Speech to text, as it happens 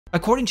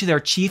According to their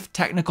chief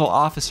technical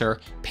officer,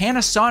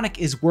 Panasonic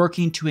is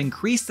working to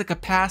increase the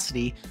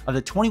capacity of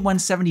the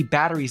 2170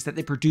 batteries that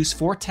they produce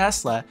for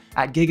Tesla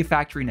at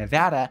Gigafactory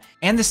Nevada,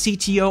 and the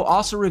CTO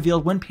also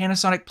revealed when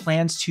Panasonic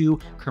plans to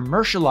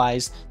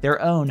commercialize their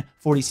own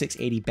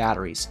 4680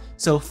 batteries.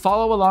 So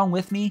follow along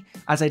with me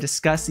as I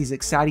discuss these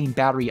exciting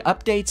battery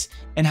updates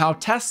and how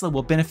Tesla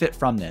will benefit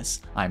from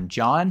this. I'm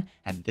John,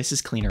 and this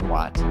is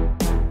Cleanerwatt.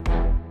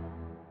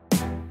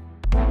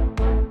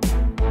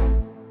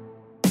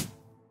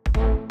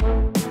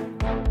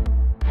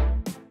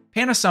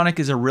 Panasonic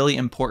is a really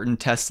important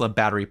Tesla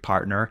battery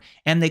partner,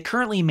 and they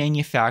currently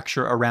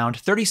manufacture around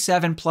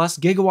 37 plus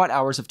gigawatt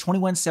hours of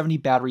 2170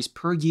 batteries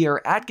per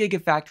year at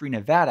Gigafactory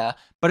Nevada,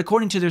 but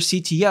according to their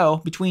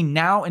CTO, between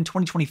now and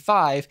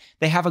 2025,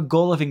 they have a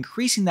goal of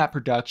increasing that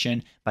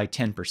production by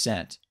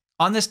 10%.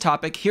 On this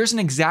topic, here's an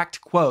exact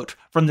quote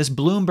from this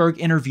Bloomberg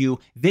interview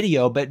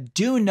video, but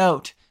do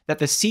note that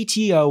the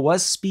CTO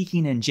was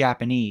speaking in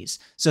Japanese,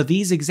 so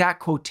these exact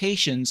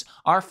quotations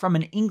are from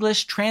an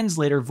English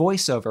translator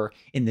voiceover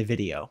in the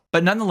video.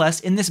 But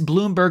nonetheless, in this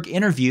Bloomberg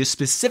interview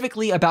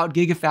specifically about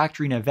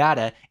Gigafactory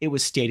Nevada, it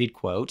was stated,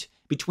 quote,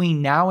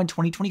 "Between now and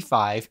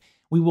 2025,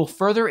 we will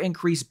further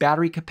increase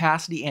battery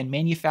capacity and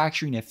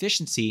manufacturing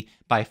efficiency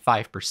by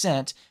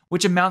 5%,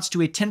 which amounts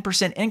to a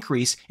 10%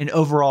 increase in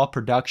overall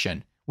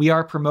production. We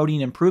are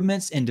promoting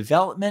improvements in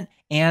development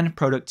and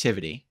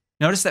productivity."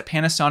 Notice that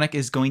Panasonic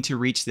is going to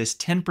reach this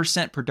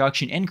 10%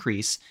 production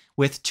increase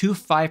with two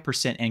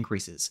 5%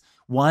 increases.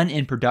 One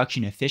in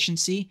production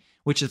efficiency,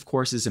 which of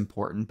course is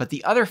important, but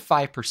the other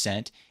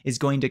 5% is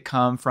going to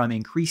come from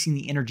increasing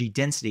the energy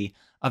density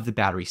of the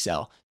battery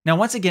cell. Now,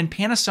 once again,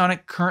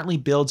 Panasonic currently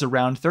builds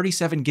around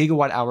 37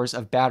 gigawatt hours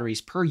of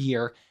batteries per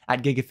year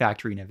at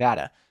Gigafactory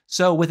Nevada.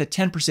 So with a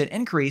 10%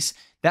 increase,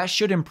 that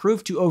should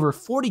improve to over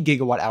 40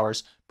 gigawatt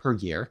hours per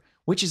year,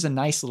 which is a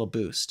nice little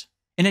boost.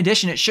 In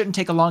addition, it shouldn't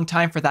take a long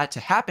time for that to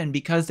happen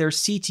because their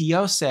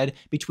CTO said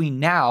between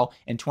now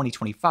and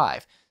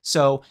 2025.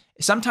 So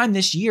sometime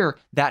this year,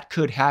 that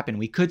could happen.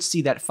 We could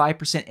see that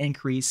 5%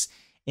 increase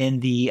in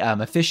the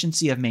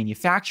efficiency of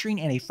manufacturing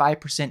and a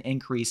 5%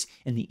 increase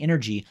in the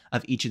energy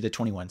of each of the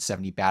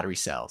 2170 battery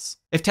cells.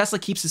 If Tesla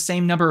keeps the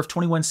same number of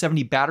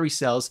 2170 battery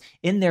cells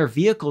in their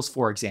vehicles,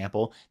 for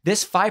example,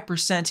 this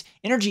 5%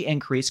 energy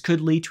increase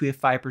could lead to a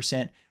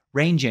 5%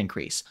 range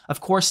increase.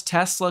 Of course,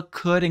 Tesla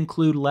could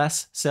include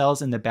less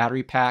cells in the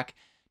battery pack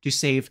to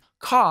save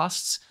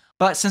costs,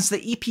 but since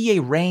the EPA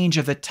range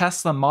of the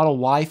Tesla Model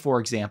Y, for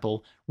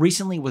example,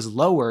 recently was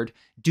lowered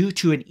due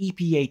to an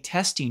EPA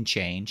testing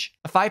change,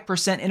 a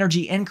 5%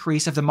 energy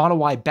increase of the Model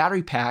Y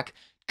battery pack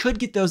could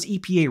get those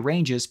EPA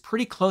ranges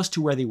pretty close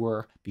to where they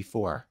were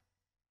before.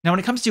 Now, when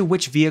it comes to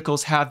which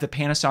vehicles have the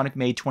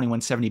Panasonic-made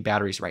 2170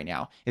 batteries right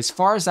now, as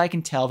far as I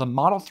can tell, the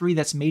Model 3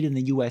 that's made in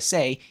the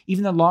USA,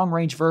 even the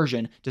long-range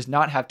version, does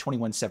not have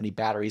 2170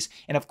 batteries.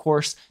 And of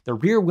course, the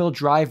rear-wheel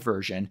drive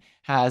version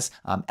has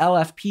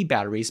LFP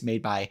batteries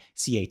made by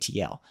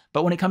CATL.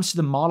 But when it comes to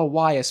the Model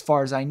Y, as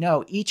far as I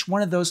know, each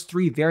one of those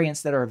three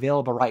variants that are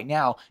available right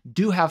now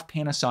do have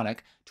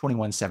Panasonic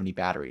 2170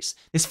 batteries.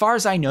 As far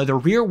as I know, the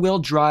rear-wheel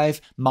drive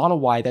Model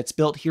Y that's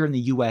built here in the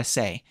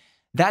USA,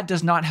 that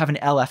does not have an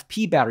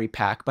LFP battery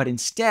pack, but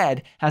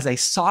instead has a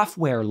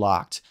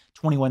software-locked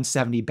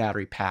 2170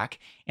 battery pack.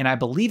 And I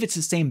believe it's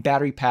the same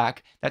battery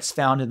pack that's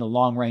found in the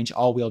long-range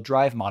all-wheel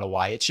drive Model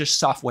Y. It's just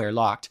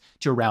software-locked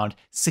to around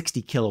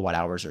 60 kilowatt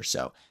hours or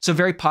so. So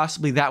very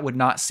possibly that would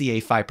not see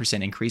a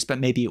 5% increase, but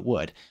maybe it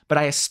would. But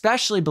I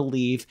especially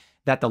believe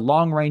that the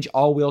long-range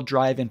all-wheel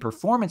drive and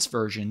performance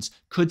versions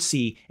could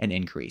see an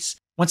increase.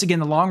 Once again,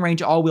 the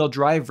long-range all-wheel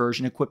drive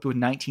version equipped with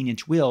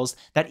 19-inch wheels,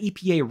 that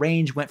EPA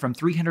range went from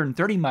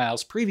 330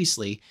 miles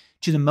previously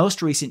to the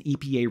most recent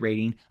EPA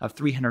rating of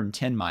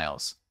 310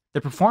 miles. The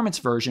performance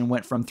version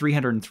went from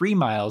 303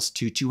 miles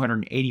to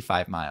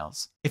 285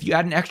 miles. If you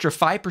add an extra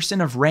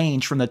 5% of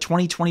range from the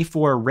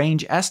 2024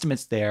 range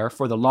estimates there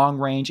for the long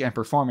range and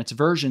performance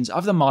versions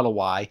of the Model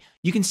Y,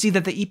 you can see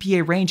that the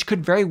EPA range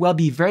could very well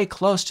be very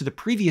close to the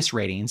previous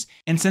ratings.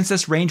 And since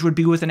this range would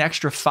be with an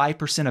extra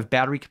 5% of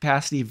battery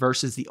capacity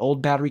versus the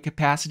old battery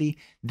capacity,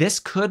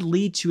 this could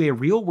lead to a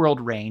real-world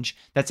range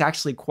that's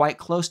actually quite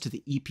close to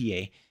the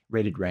EPA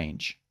rated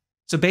range.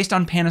 So based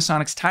on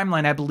Panasonic's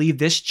timeline, I believe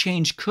this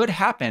change could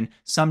happen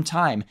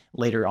sometime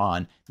later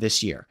on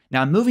this year.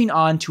 Now, moving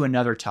on to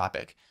another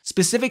topic,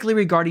 specifically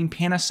regarding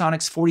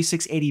Panasonic's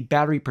 4680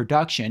 battery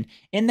production.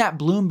 In that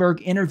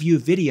Bloomberg interview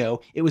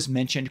video, it was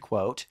mentioned,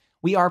 quote,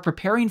 "We are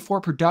preparing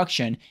for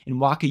production in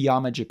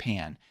Wakayama,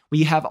 Japan.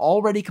 We have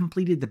already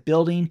completed the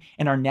building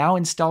and are now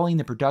installing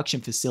the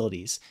production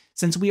facilities.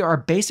 Since we are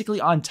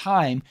basically on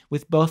time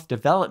with both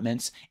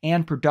developments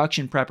and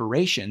production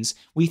preparations,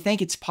 we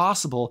think it's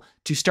possible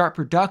to start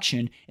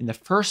production in the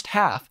first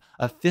half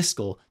of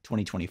fiscal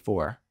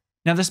 2024.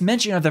 Now, this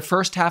mention of the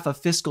first half of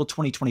fiscal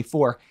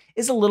 2024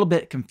 is a little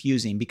bit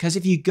confusing because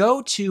if you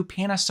go to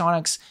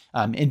Panasonic's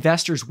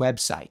investors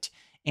website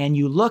and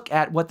you look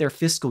at what their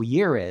fiscal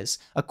year is,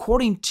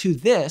 according to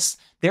this,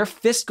 their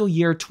fiscal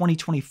year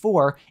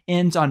 2024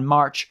 ends on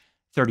March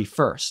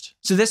 31st.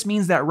 So this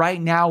means that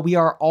right now we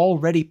are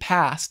already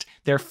past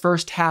their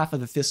first half of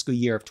the fiscal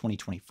year of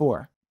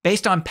 2024.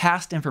 Based on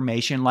past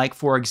information, like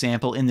for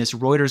example in this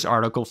Reuters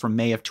article from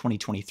May of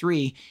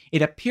 2023,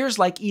 it appears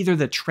like either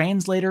the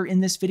translator in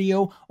this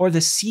video or the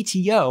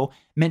CTO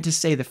meant to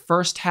say the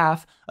first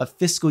half of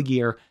fiscal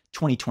year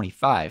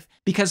 2025,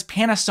 because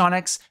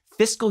Panasonic's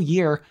fiscal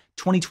year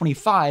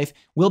 2025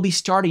 will be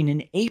starting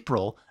in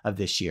April of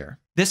this year.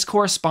 This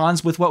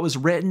corresponds with what was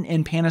written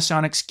in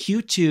Panasonic's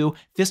Q2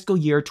 fiscal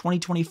year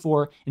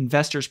 2024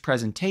 investors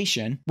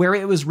presentation, where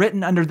it was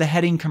written under the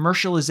heading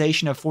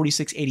Commercialization of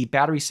 4680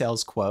 battery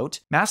cells, quote,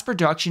 mass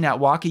production at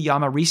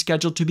Wakayama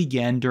rescheduled to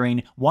begin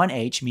during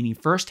 1H, meaning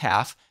first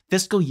half,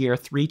 fiscal year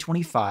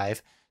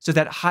 325, so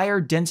that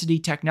higher density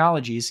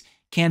technologies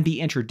can be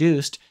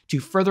introduced to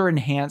further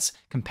enhance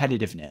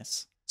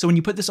competitiveness. So when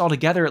you put this all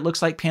together, it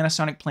looks like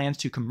Panasonic plans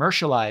to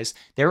commercialize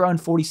their own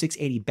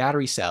 4680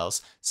 battery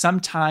cells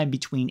sometime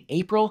between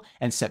April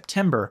and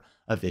September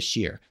of this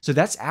year. So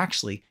that's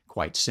actually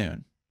quite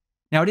soon.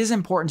 Now, it is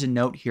important to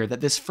note here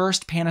that this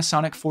first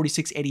Panasonic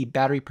 4680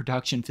 battery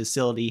production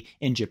facility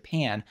in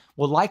Japan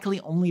will likely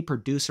only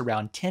produce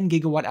around 10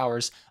 gigawatt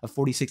hours of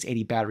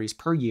 4680 batteries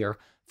per year,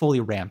 fully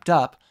ramped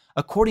up,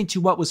 according to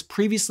what was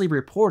previously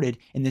reported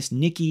in this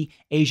Nikkei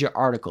Asia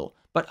article.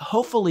 But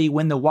hopefully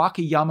when the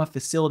Wakayama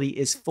facility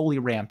is fully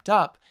ramped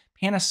up,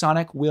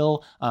 Panasonic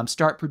will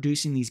start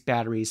producing these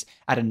batteries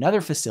at another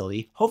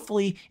facility,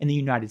 hopefully in the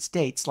United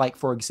States, like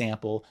for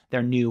example,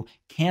 their new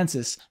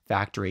Kansas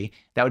factory.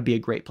 That would be a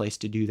great place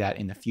to do that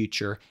in the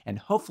future. And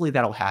hopefully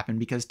that'll happen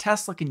because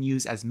Tesla can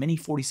use as many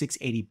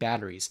 4680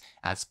 batteries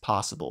as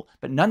possible.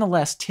 But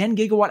nonetheless, 10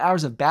 gigawatt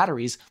hours of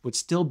batteries would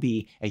still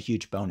be a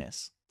huge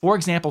bonus. For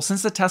example,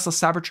 since the Tesla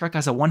Cybertruck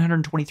has a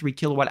 123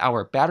 kilowatt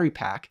hour battery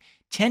pack,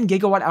 10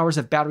 gigawatt hours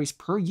of batteries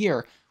per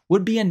year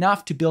would be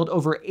enough to build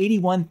over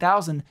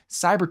 81,000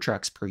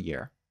 Cybertrucks per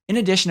year. In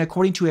addition,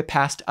 according to a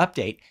past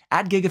update,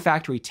 at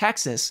Gigafactory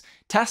Texas,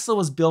 Tesla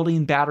was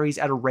building batteries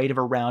at a rate of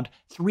around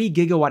 3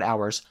 gigawatt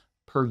hours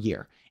per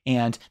year.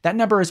 And that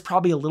number is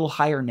probably a little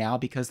higher now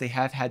because they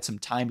have had some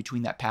time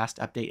between that past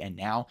update and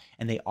now,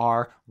 and they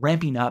are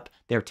ramping up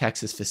their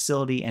Texas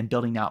facility and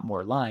building out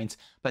more lines.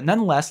 But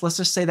nonetheless, let's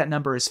just say that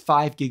number is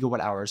 5 gigawatt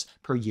hours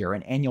per year,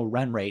 an annual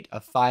run rate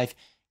of 5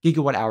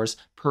 gigawatt hours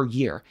per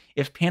year.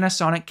 If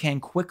Panasonic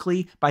can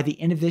quickly, by the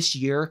end of this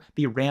year,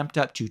 be ramped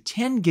up to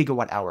 10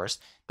 gigawatt hours,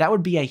 that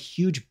would be a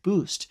huge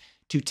boost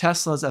to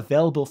Tesla's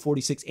available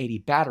 4680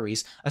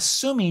 batteries,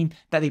 assuming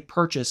that they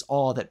purchase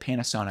all that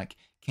Panasonic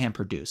can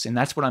produce. And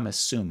that's what I'm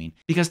assuming,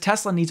 because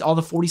Tesla needs all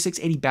the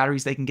 4680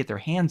 batteries they can get their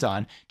hands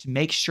on to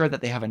make sure that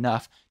they have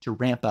enough to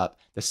ramp up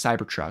the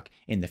Cybertruck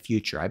in the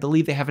future. I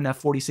believe they have enough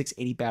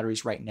 4680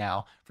 batteries right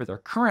now for their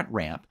current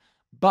ramp,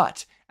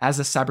 but as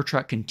the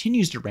Cybertruck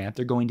continues to ramp,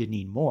 they're going to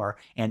need more.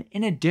 And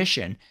in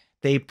addition,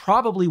 they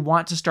probably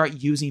want to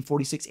start using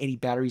 4680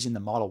 batteries in the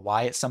Model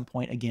Y at some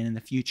point again in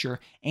the future,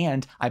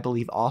 and I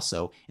believe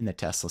also in the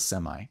Tesla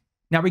Semi.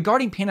 Now,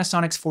 regarding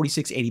Panasonic's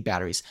 4680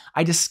 batteries,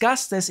 I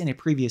discussed this in a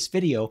previous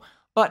video,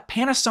 but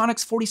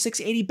Panasonic's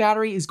 4680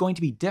 battery is going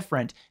to be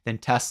different than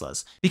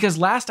Tesla's, because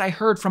last I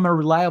heard from a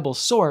reliable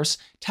source,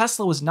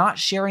 Tesla was not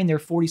sharing their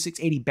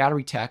 4680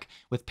 battery tech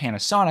with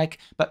Panasonic,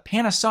 but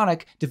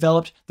Panasonic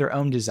developed their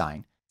own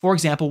design. For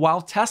example,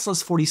 while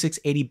Tesla's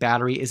 4680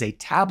 battery is a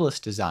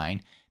tabless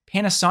design,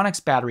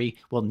 Panasonic's battery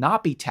will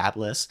not be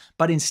tabless,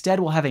 but instead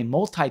will have a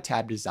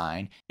multi-tab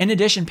design. In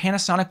addition,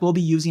 Panasonic will be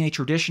using a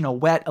traditional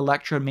wet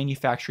electrode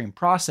manufacturing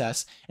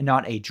process and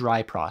not a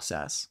dry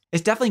process.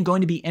 It's definitely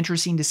going to be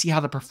interesting to see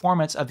how the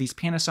performance of these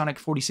Panasonic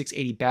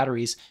 4680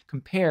 batteries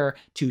compare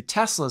to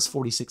Tesla's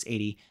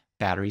 4680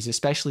 batteries,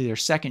 especially their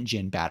second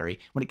gen battery,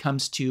 when it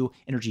comes to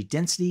energy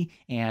density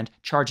and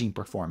charging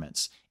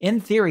performance. In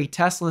theory,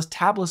 Tesla's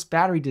tabless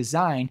battery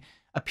design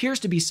appears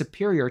to be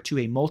superior to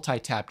a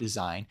multi-tab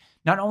design,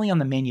 not only on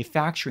the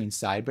manufacturing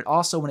side, but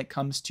also when it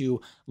comes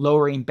to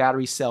lowering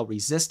battery cell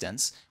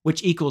resistance,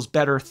 which equals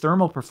better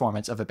thermal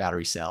performance of a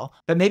battery cell.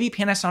 But maybe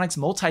Panasonic's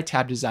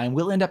multi-tab design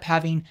will end up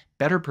having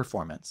better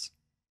performance.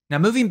 Now,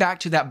 moving back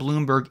to that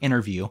Bloomberg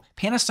interview,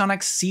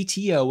 Panasonic's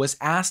CTO was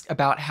asked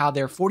about how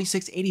their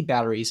 4680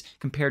 batteries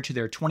compared to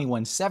their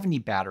 2170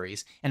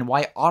 batteries and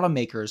why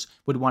automakers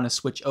would want to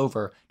switch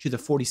over to the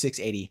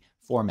 4680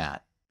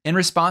 format. In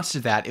response to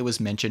that, it was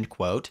mentioned,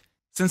 quote,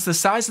 "Since the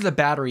size of the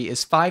battery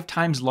is 5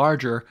 times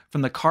larger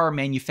from the car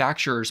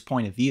manufacturer's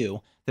point of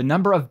view, the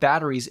number of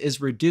batteries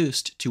is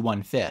reduced to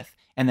 1/5,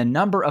 and the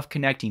number of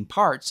connecting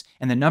parts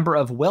and the number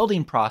of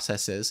welding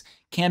processes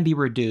can be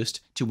reduced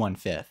to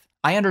 1/5.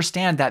 I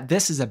understand that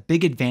this is a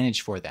big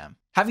advantage for them.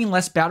 Having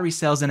less battery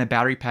cells in a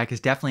battery pack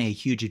is definitely a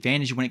huge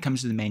advantage when it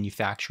comes to the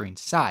manufacturing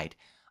side.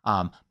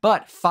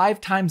 But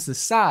 5 times the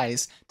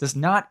size does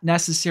not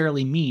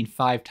necessarily mean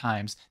 5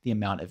 times the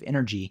amount of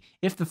energy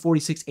if the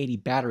 4680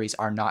 batteries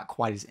are not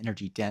quite as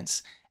energy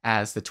dense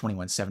as the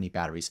 2170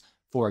 batteries,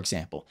 for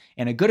example.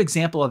 And a good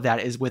example of that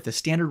is with the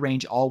standard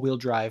range all-wheel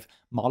drive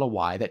Model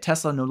Y that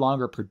Tesla no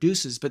longer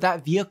produces, but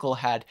that vehicle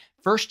had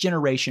first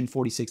generation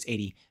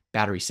 4680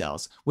 battery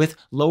cells with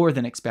lower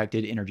than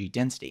expected energy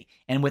density.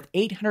 And with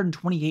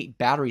 828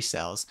 battery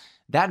cells,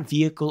 that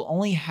vehicle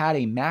only had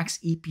a max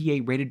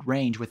EPA rated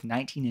range with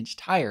 19-inch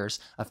tires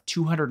of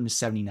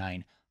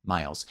 279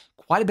 miles,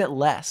 quite a bit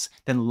less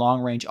than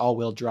long-range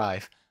all-wheel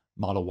drive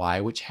Model Y,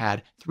 which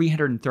had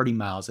 330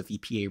 miles of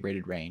EPA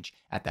rated range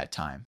at that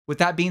time. With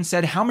that being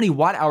said, how many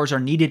watt hours are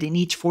needed in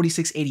each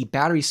 4680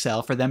 battery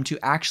cell for them to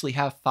actually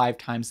have 5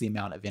 times the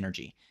amount of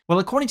energy? Well,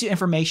 according to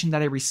information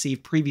that I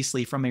received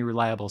previously from a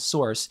reliable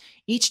source,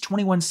 each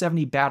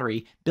 2170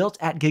 battery built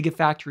at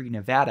Gigafactory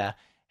Nevada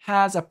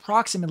has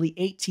approximately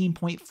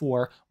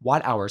 18.4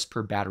 watt hours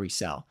per battery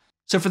cell.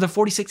 So for the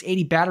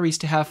 4680 batteries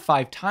to have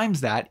 5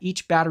 times that,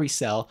 each battery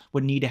cell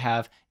would need to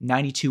have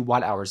 92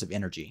 watt hours of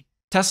energy.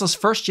 Tesla's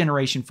first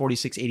generation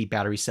 4680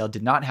 battery cell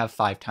did not have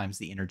 5 times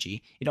the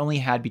energy. It only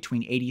had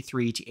between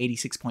 83 to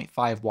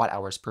 86.5 watt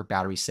hours per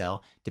battery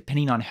cell,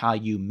 depending on how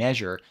you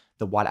measure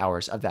the watt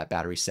hours of that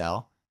battery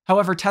cell.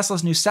 However,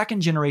 Tesla's new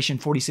second generation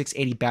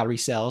 4680 battery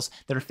cells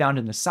that are found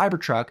in the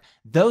Cybertruck,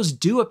 those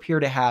do appear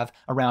to have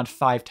around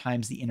 5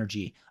 times the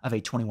energy of a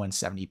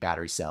 2170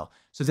 battery cell.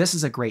 So this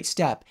is a great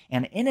step.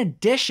 And in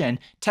addition,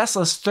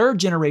 Tesla's third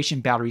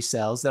generation battery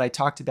cells that I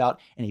talked about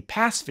in a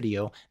past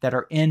video that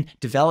are in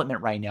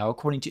development right now,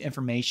 according to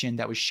information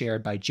that was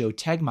shared by Joe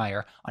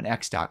Tegmeyer on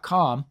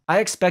X.com, I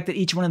expect that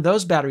each one of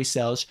those battery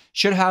cells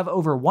should have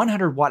over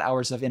 100 watt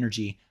hours of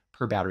energy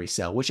per battery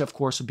cell, which of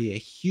course would be a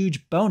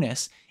huge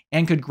bonus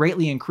and could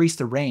greatly increase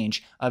the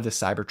range of the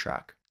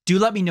Cybertruck. Do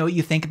let me know what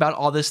you think about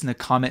all this in the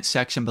comment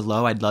section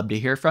below. I'd love to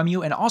hear from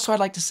you. And also I'd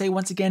like to say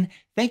once again,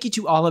 thank you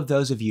to all of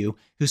those of you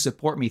who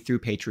support me through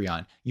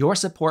Patreon. Your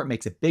support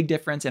makes a big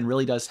difference and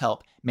really does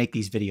help make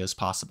these videos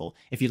possible.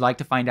 If you'd like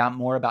to find out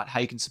more about how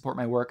you can support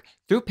my work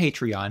through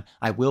Patreon,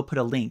 I will put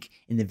a link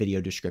in the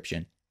video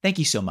description. Thank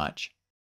you so much.